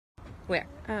Where?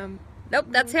 Um, Nope,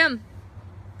 that's him.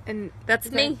 and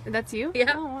That's me. That's you?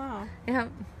 Yeah. Oh, wow. Yeah.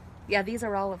 Yeah, these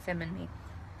are all of him and me.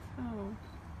 Oh.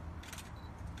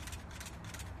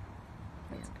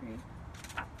 That's great.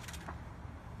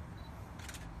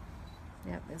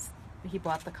 Yeah, he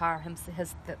bought the car,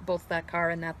 both that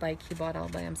car and that bike he bought all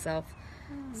by himself.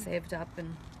 Saved up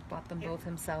and bought them both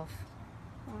himself.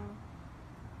 Wow.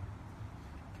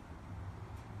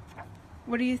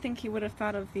 What do you think he would have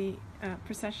thought of the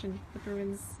procession, the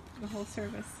Bruins, the whole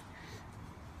service?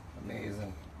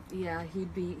 Amazing. Yeah,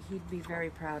 he'd be very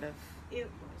proud of.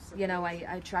 You know,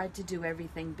 I tried to do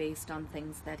everything based on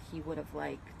things that he would have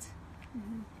liked,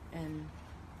 and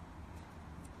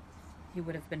he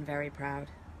would have been very proud.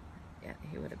 Yeah,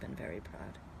 he would have been very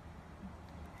proud.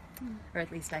 Or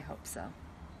at least I hope so.